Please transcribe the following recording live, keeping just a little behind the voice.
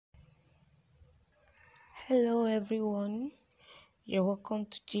Hello everyone, you're welcome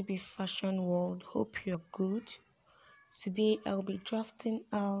to GB Fashion World. Hope you're good. Today I'll be drafting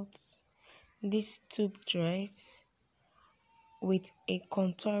out this tube dress with a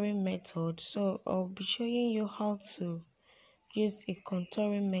contouring method. So I'll be showing you how to use a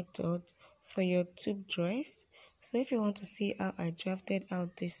contouring method for your tube dress. So if you want to see how I drafted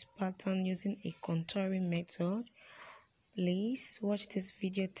out this pattern using a contouring method, please watch this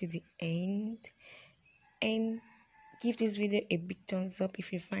video to the end and give this video a big thumbs up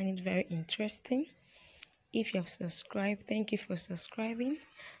if you find it very interesting. If you have subscribed, thank you for subscribing,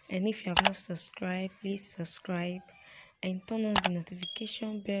 and if you have not subscribed, please subscribe and turn on the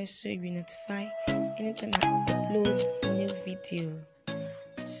notification bell so you'll be notified anytime I upload a new video.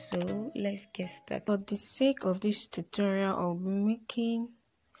 So let's get started. For the sake of this tutorial, I'll be making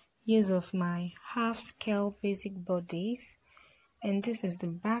use of my half scale basic bodice. And this is the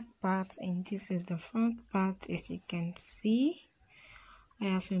back part and this is the front part. As you can see, I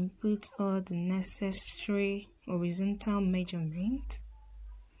have input all the necessary horizontal measurements.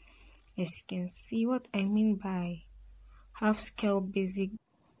 As you can see, what I mean by half scale basic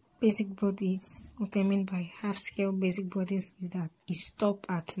bodies, what I mean by half scale basic bodies is that it stops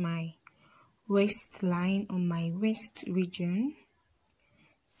at my waistline on my waist region.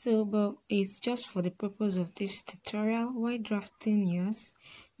 So, but it's just for the purpose of this tutorial. While drafting yours,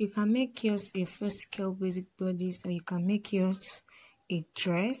 you can make yours a full scale basic bodice, or you can make yours a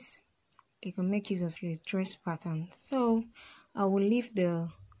dress. You can make use of your dress pattern. So I will leave the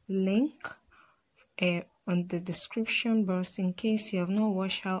link on the description box in case you have not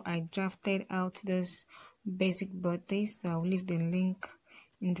watched how I drafted out this basic bodice. So I'll leave the link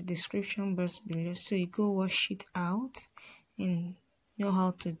in the description box below, so you go watch it out and know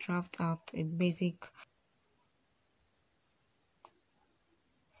how to draft out a basic.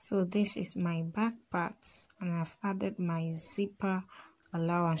 So this is my back parts, and I've added my zipper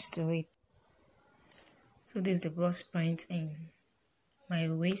allowance to it. So this is the bust point in my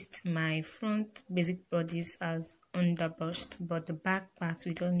waist. My front basic bodice has under bust, but the back part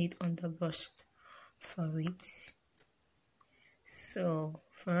we don't need under bust for it. So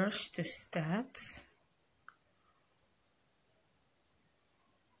first to start,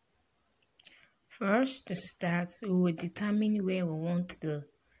 we will determine where we want the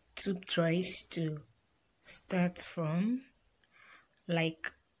tube dress to start from.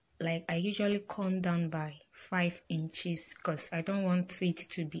 Like I usually come down by 5 inches because I don't want it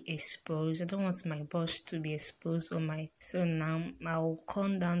to be exposed. I don't want my bust to be exposed on my. So now I'll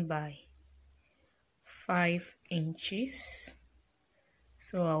come down by 5 inches.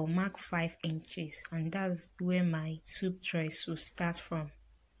 So I'll mark 5 inches, and that's where my tube dress will start from.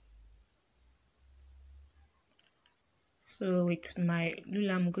 So with my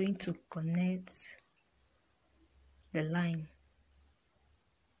ruler, I'm going to connect the line.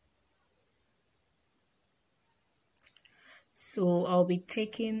 So I'll be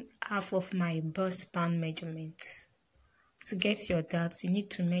taking half of my bust span measurements. To get your dart, you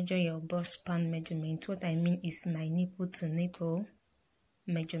need to measure your bust span measurement. What I mean is my nipple to nipple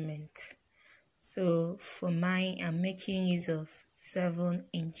measurement. So for mine, I'm making use of 7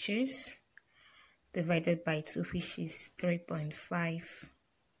 inches. Divided by 2, which is 3.5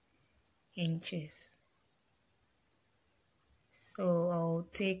 inches. So I'll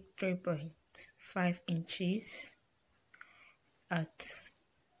take 3.5 inches at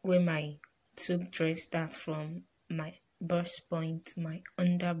where my tube dress starts from, my bust point, my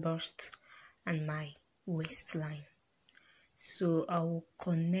under bust, and my waistline. So I will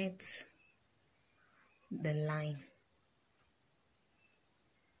connect the line.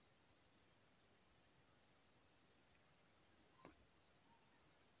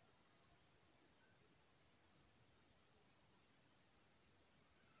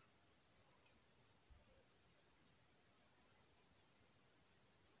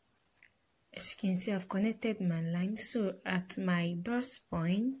 As you can see, I've connected my line. So at my bust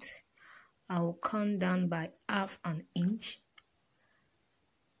point, I will come down by half an inch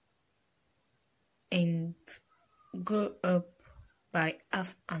and go up by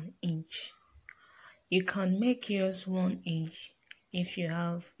half an inch. You can make yours 1 inch if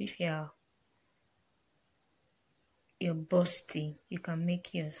you're busting. You can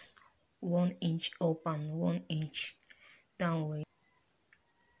make yours 1 inch up and 1 inch downward.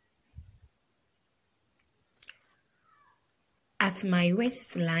 At my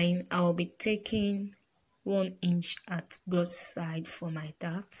waistline, I'll be taking 1 inch at both sides for my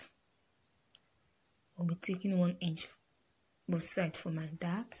dart. I'll be taking 1 inch both sides for my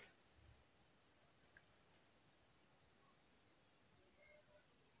dart.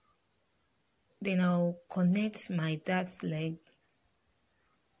 Then I'll connect my dart leg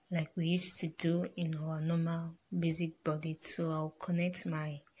like we used to do in our normal basic body. So I'll connect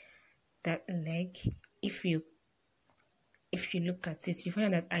my dart leg. If you look at it, you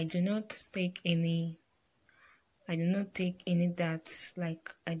find that I do not take any darts. Like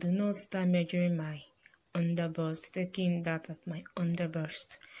I do not start measuring my underbust, taking that at my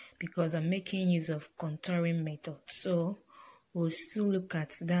underbust, because I'm making use of contouring method. So we'll still look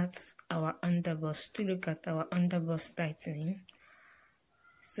at that, our underbust tightening.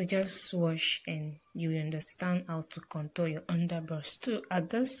 So just watch and you understand how to contour your underbust. So at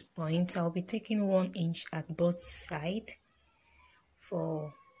this point, I'll be taking 1 inch at both sides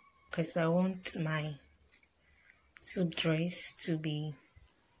because I want my tube dress to be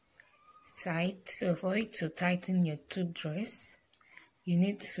tight. So for it to tighten your tube dress, you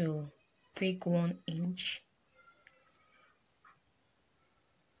need to take 1 inch.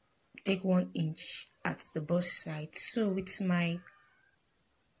 Take 1 inch at the bust side. So with my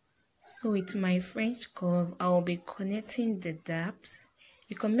French curve, I will be connecting the darts.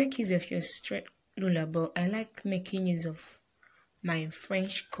 You can make use of your straight ruler, but I like making use of my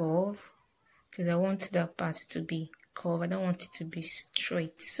French curve because I want that part to be curved. I don't want it to be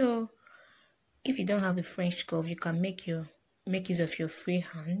straight. So if you don't have a French curve, you can make use of your free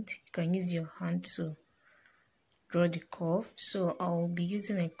hand. You can use your hand to draw the curve. So I'll be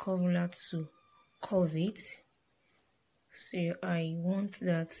using a curve ruler to curve it. So I want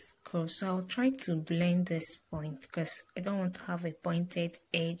that curve. So I'll try to blend this point because I don't want to have a pointed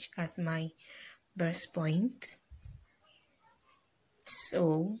edge at my breast point.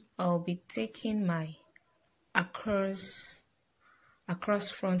 So I'll be taking my across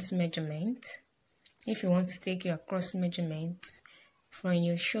front measurement. If you want to take your across measurement from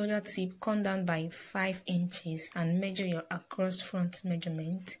your shoulder tip, come down by 5 inches and measure your across front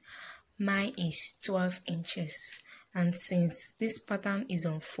measurement. Mine is 12 inches. And since this pattern is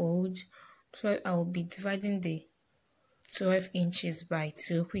on fold, so I will be dividing the 12 inches by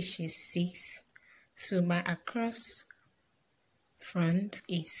 2, which is 6. So my across front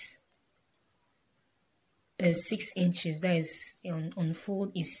is 6 inches. That is on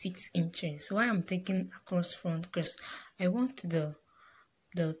fold is 6 inches. So why I'm taking across front, because I want the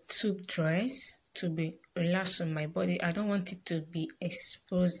tube dress to be relaxed on my body. I don't want it to be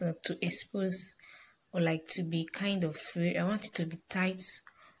exposed, or like to be kind of free. I want it to be tight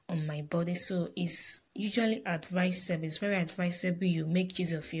on my body. So it's usually advisable, it's very advisable you make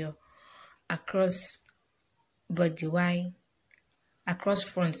use of your across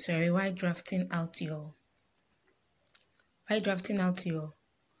front, while drafting out your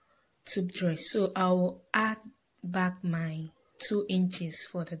tube dress. So I will add back my 2 inches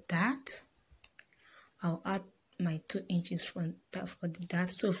for the dart. I'll add my 2 inches for the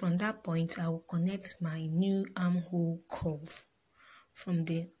dart. So from that point, I will connect my new armhole curve. From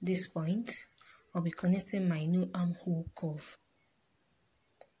this point, I'll be connecting my new armhole curve.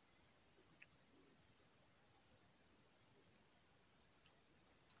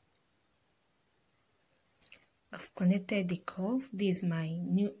 I've connected the curve. This is my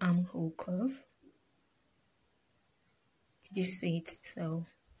new armhole curve. Did you see it? So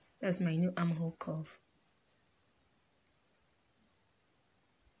that's my new armhole curve.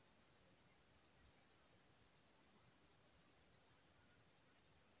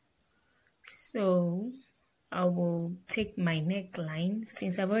 So I will take my neckline.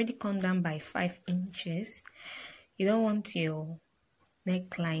 Since I've already come down by 5 inches, you don't want your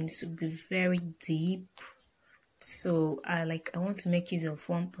neckline to be very deep. So I want to make use of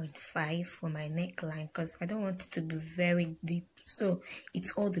 1.5 for my neckline because I don't want it to be very deep. So it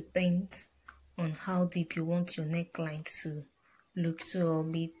all depends on how deep you want your neckline to look. So I'll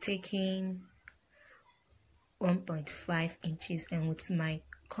be taking 1.5 inches, and with my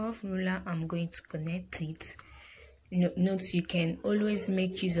curve ruler I'm going to connect it. Note you can always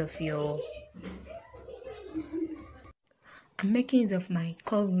make use of I'm making use of my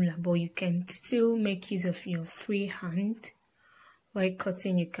curve ruler, but you can still make use of your free hand. While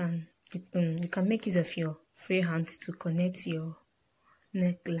cutting, you can make use of your free hand to connect your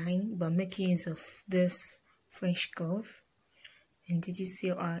neckline, but making use of this French curve. And did you see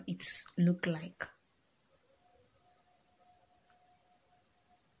how it look like?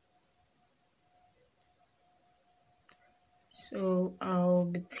 So I'll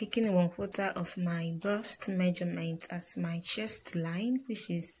be taking 1/4 of my bust measurement at my chest line, which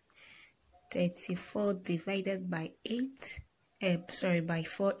is 34 divided by 8. By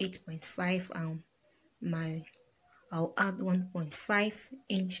 4, 8.5. I'll add 1.5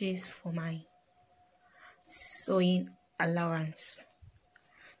 inches for my sewing allowance.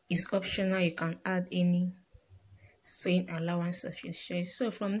 It's optional, you can add any sewing allowance of your choice. So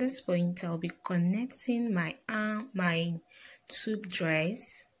from this point, I'll be connecting my tube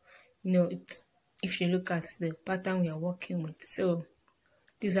dress. If you look at the pattern we are working with, so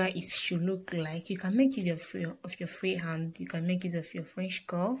this is how it should look like. You can make use of your free hand. You can make use of your French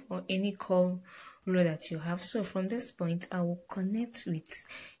curve or any curve ruler that you have. So from this point, I will connect with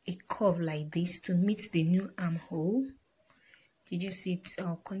a curve like this to meet the new armhole. Did you see it?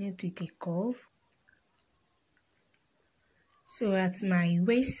 I'll connect with a curve. So at my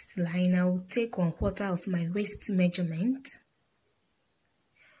waistline, I will take 1/4 of my waist measurement,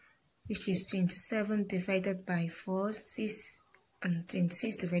 which is 27 divided by 4, 6, and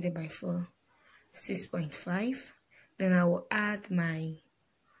 26 divided by 4, 6.5. Then I will add my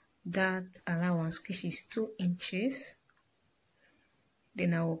dart allowance, which is 2 inches.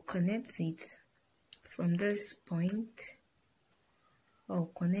 Then I will connect it from this point. I'll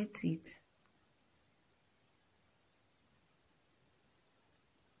connect it.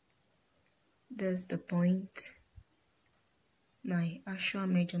 That's the point, my actual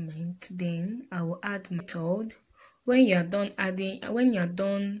measurement. Then I will add my method. When you're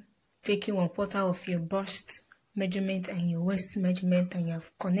done taking 1/4 of your bust measurement and your waist measurement, and you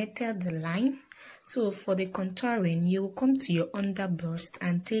have connected the line, so for the contouring, you will come to your under bust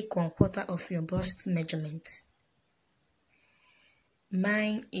and take 1/4 of your bust measurement.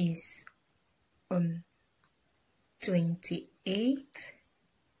 Mine is 28,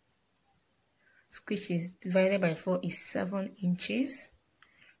 which is divided by 4 is 7 inches.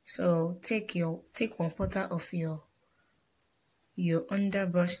 So take 1/4 of your under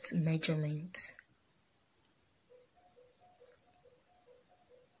bust measurement.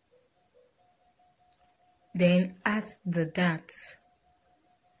 Then add the darts.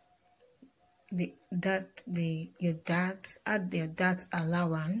 Add your dart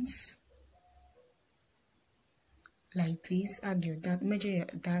allowance like this. Add your dart, measure your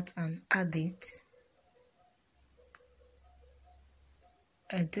dart and add it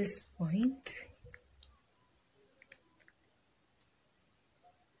at this point.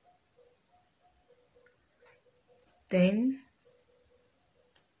 Then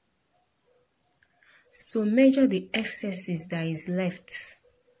so measure the excesses that is left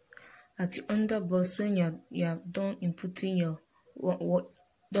at the under bust when you have done inputting your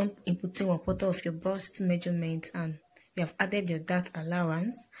inputting 1/4 of your bust measurement and you have added your dart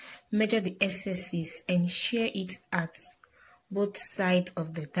allowance. Measure the excesses and share it at both sides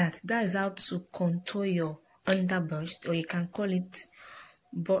of the dart. That is how to contour your under bust, or you can call it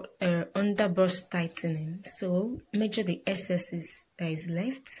under bust tightening. So measure the excesses that is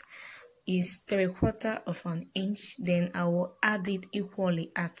left is 3/4 of an inch. Then I will add it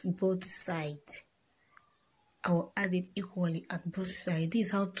equally at both sides. This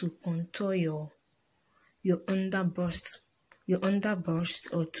is how to contour your under bust,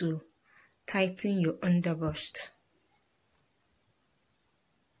 or to tighten your under bust.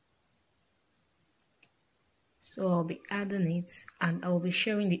 So I'll be adding it and I'll be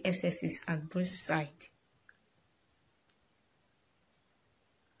showing the excesses at both sides.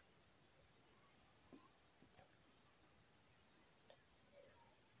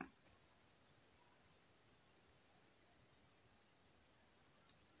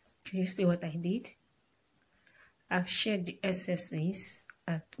 Can you see what I did? I've shared the excesses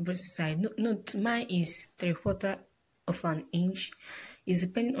at both sides. Note mine is 3/4 of an inch. It's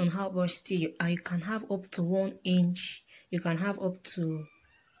depending on how busty you are. You can have up to 1 inch. You can have up to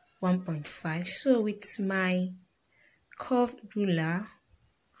 1.5. So with my curved ruler,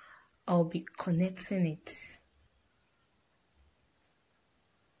 I'll be connecting it.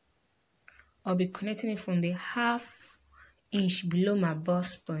 I'll be connecting it from the 1/2 inch below my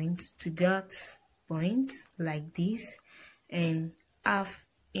bust point to that point like this, and 1/2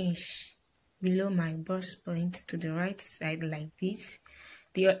 inch below my bust point to the right side like this.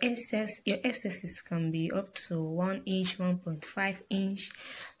 Your excesses can be up to 1 inch, 1.5 inch,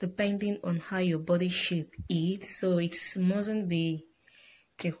 depending on how your body shape is. So it mustn't be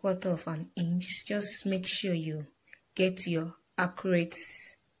 3/4 of an inch. Just make sure you get your accurate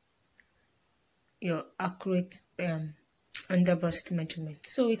under bust measurement.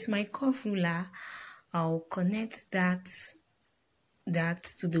 So it's my curve ruler. I'll connect that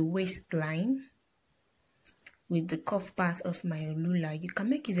to the waistline with the curve part of my ruler. You can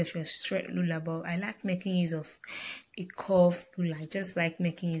make use of your straight ruler, but I like making use of a curve ruler. I just like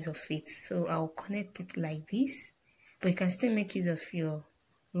making use of it. So I'll connect it like this, but you can still make use of your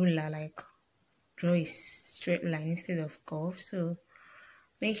ruler, like draw a straight line instead of curve. So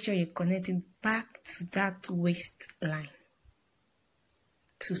make sure you connect it back to that waistline.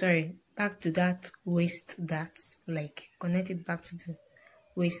 back to that waist, that leg. Connect it back to the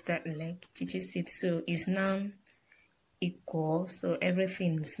waist, that leg. Did you see it? So it's now equal, so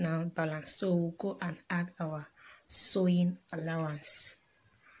everything is now balanced. So we'll go and add our sewing allowance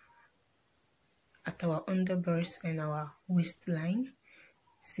at our underbust and our waistline.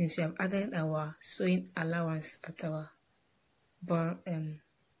 Since we have added our sewing allowance at our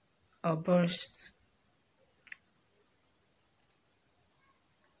bust,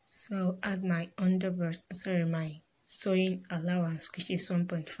 so I'll add my my sewing allowance, which is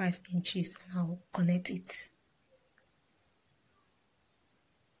 1.5 inches, and I'll connect it.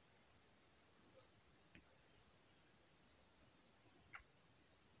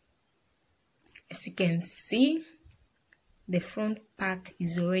 As you can see, the front part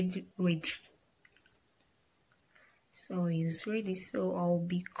is already ready. So it's ready, so I'll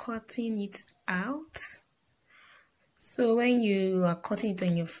be cutting it out. So when you are cutting it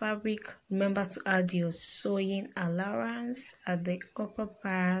on your fabric, remember to add your sewing allowance at the upper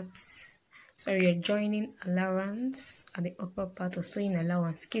part. Sorry, your joining allowance at the upper part of sewing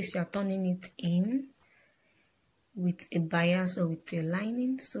allowance, in case you are turning it in with a bias or with a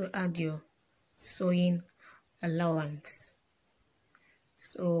lining. So add your sewing allowance.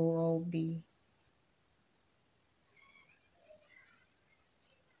 So I'll be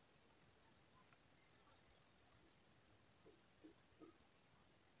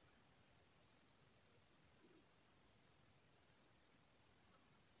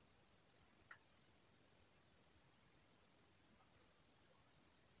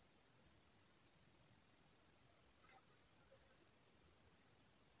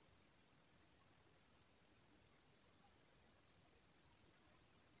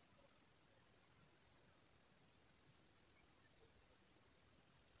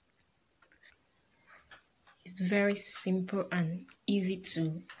It's very simple and easy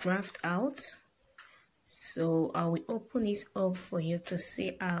to draft out. So I will open it up for you to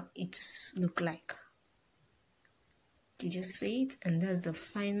see how it looks like. Did you see it? And that's the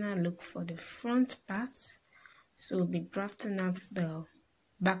final look for the front part. So we'll be drafting out the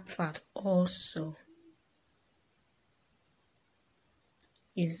back part also.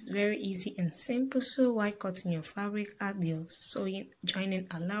 It's very easy and simple. So while cutting your fabric, add your sewing joining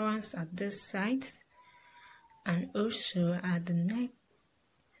allowance at this side, and also at the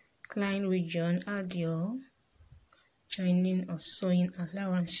neckline region, add your joining or sewing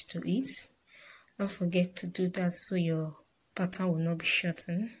allowance to it. Don't forget to do that so your pattern will not be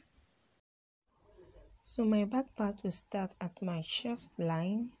shortened. So my back part will start at my chest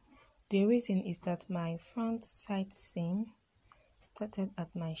line. The reason is that my front side seam started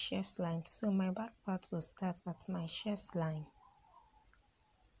at my chest line, so my back part will start at my chest line.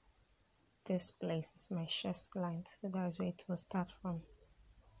 This place is my chest line, so that's where it will start from.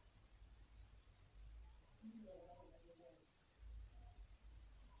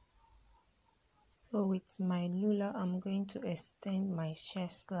 So with my ruler, I'm going to extend my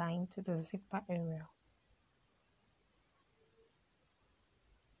chest line to the zipper area.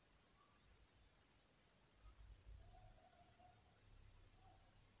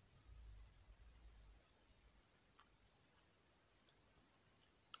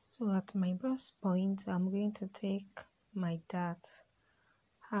 So at my bust point, I'm going to take my dart,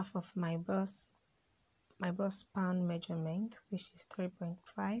 half of my bust span measurement, which is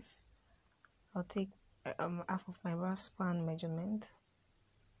 3.5. I'll take half of my bust span measurement.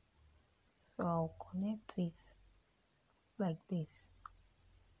 So I'll connect it like this.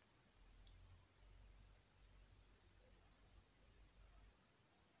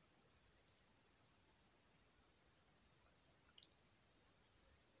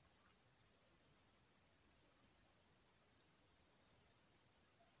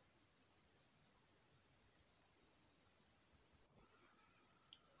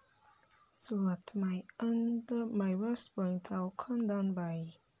 So at my bust point, I'll come down by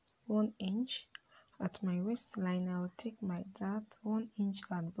 1 inch. At my waistline, I'll take my dart 1 inch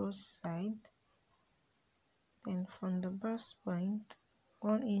at both sides. Then from the bust point,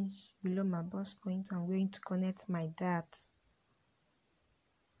 1 inch below my bust point, I'm going to connect my dart.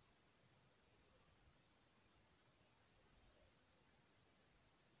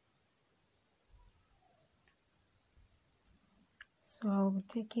 So I'll be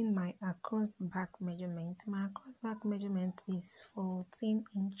taking my across back measurement. My across back measurement is 14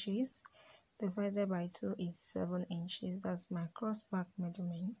 inches. Divided by 2 is 7 inches. That's my cross back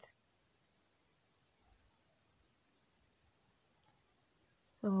measurement.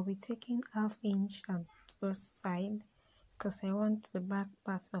 So I'll be taking ½ inch at both sides because I want the back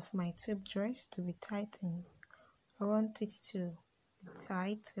part of my tube dress to be tightened. I want it to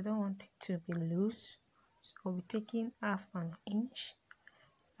tight. I don't want it to be loose. So I'll be taking half an inch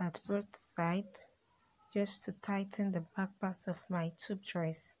at both sides just to tighten the back part of my tube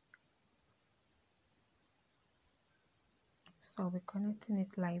dress. So I'll be connecting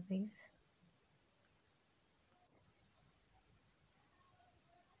it like this.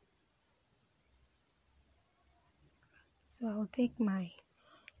 So I'll take my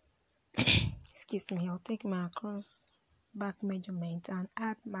I'll take my across back measurement and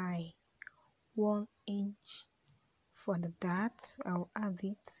add my 1 inch for the dart. I'll add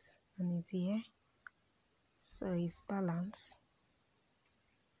it and it's here, so it's balanced.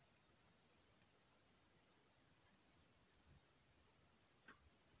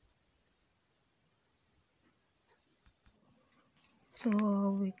 So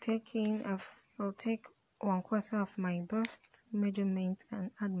I'll take 1/4 of my bust measurement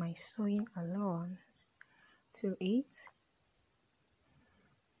and add my sewing allowance to it.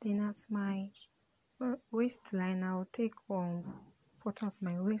 Then at my waistline, I'll take 1/4 of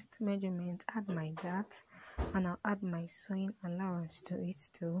my waist measurement, add my dart, and I'll add my sewing allowance to it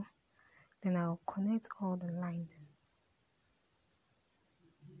too. Then I'll connect all the lines.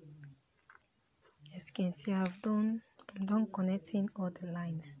 As you can see, I'm done connecting all the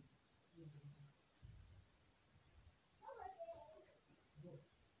lines.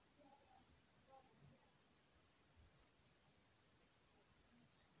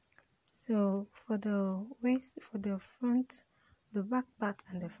 So for the back part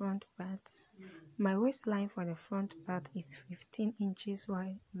and the front part, my waistline for the front part is 15 inches,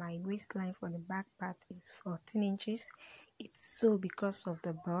 while my waistline for the back part is 14 inches. It's so because of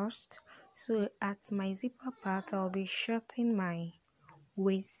the bust. So at my zipper part, I'll be shortening my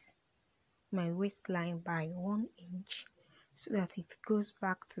waistline by 1 inch so that it goes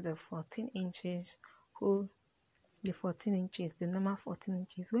back to the 14 inches. The normal 14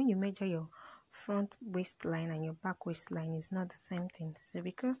 inches. When you measure your front waistline and your back waistline, is not the same thing. So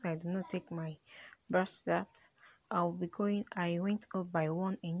because I do not take my bust dart, I went up by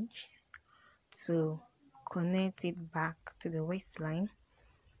 1 inch to connect it back to the waistline.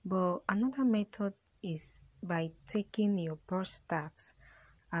 But another method is by taking your bust dart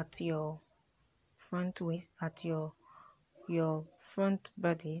at your front waist, at your front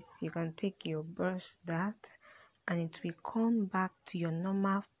bodice. You can take your bust dart and it will come back to your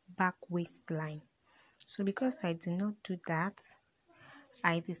normal back waistline. So because I do not do that,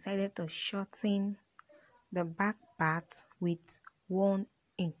 I decided to shorten the back part with 1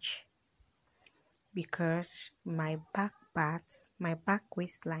 inch, because my back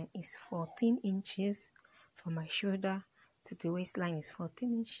waistline is 14 inches. From my shoulder to the waistline is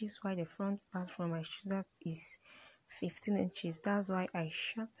 14 inches, while the front part from my shoulder is 15 inches. That's why I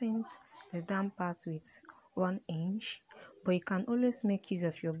shortened the down part with 1 inch. But you can always make use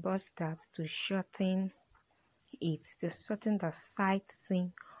of your bust dart to shorten the side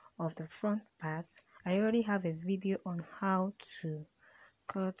seam of the front part. I already have a video on how to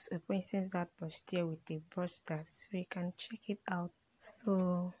cut a princess dart bustier with a bust dart, so you can check it out.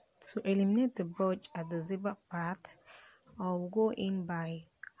 So to eliminate the bulge at the zipper part, I'll go in by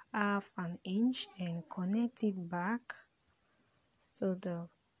half an inch and connect it back. So the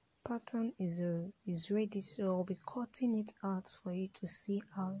pattern is ready. So I'll be cutting it out for you to see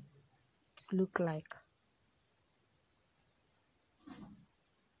how it looks like.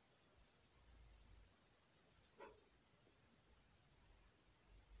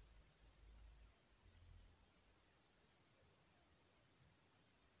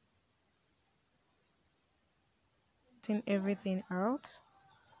 Everything out,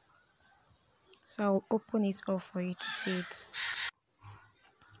 so I'll open it up for you to see it.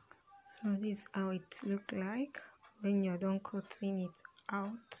 So this is how it looks like when you're done cutting it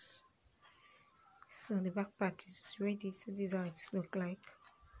out. So the back part is ready. So this is how it looks like.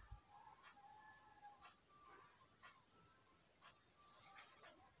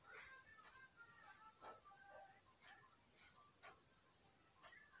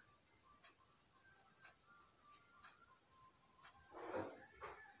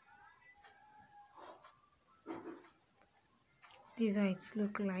 This is how it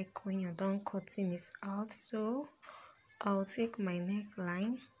looks like when you're done cutting it out. So I'll take my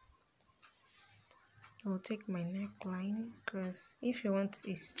neckline. Because if you want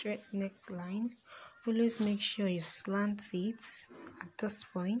a straight neckline, always make sure you slant it at this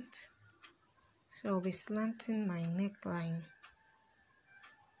point. So I'll be slanting my neckline.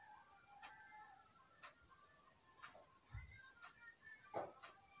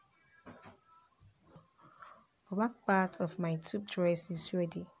 The back part of my tube dress is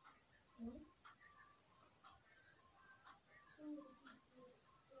ready.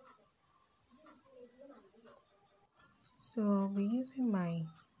 So I'll be using my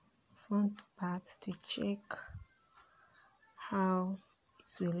front part to check how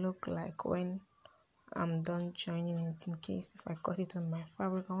it will look like when I'm done joining it. In case if I cut it on my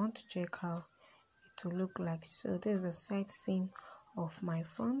fabric, I want to check how it will look like. So this is the side seam of my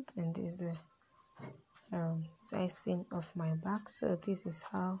front, and this is the side seam of my back. So this is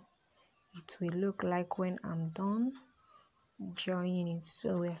how it will look like when I'm done joining it.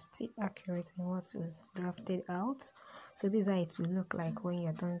 So we are still accurate in what we drafted out. So this is how it will look like when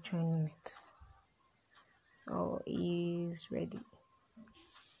you're done joining it. So it's ready.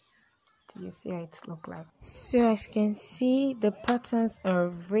 Do you see how it look like? So as you can see, the patterns are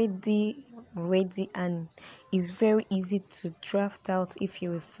ready, and it's very easy to draft out if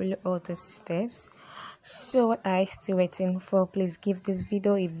you will follow all the steps. So what are you still waiting for? Please give this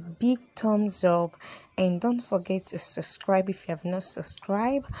video a big thumbs up, and don't forget to subscribe if you have not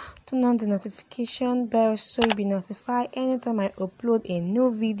subscribed. Turn on the notification bell so you'll be notified anytime I upload a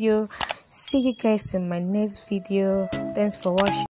new video. See you guys in my next video. Thanks for watching.